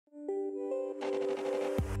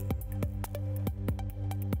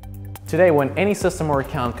Today, when any system or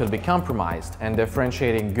account could be compromised and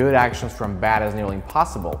differentiating good actions from bad is nearly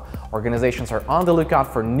impossible, organizations are on the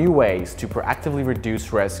lookout for new ways to proactively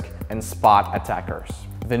reduce risk and spot attackers.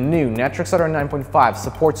 The new Netwrix Auditor 9.5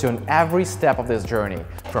 supports you on every step of this journey,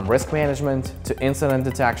 from risk management to incident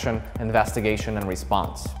detection, investigation, and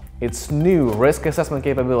response. Its new risk assessment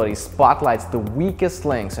capability spotlights the weakest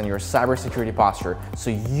links in your cybersecurity posture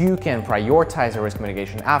so you can prioritize your risk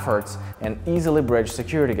mitigation efforts and easily bridge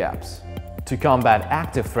security gaps. To combat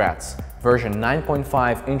active threats, version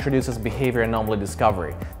 9.5 introduces Behavior Anomaly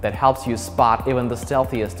Discovery that helps you spot even the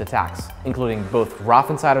stealthiest attacks, including both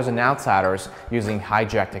rough insiders and outsiders using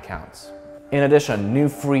hijacked accounts. In addition, new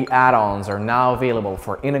free add-ons are now available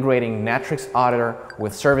for integrating Netwrix Auditor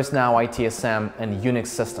with ServiceNow ITSM and Unix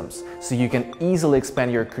systems, so you can easily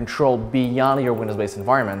expand your control beyond your Windows-based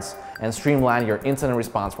environments and streamline your incident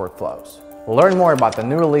response workflows. Learn more about the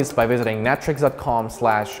new release by visiting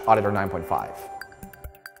netwrix.com/auditor9.5.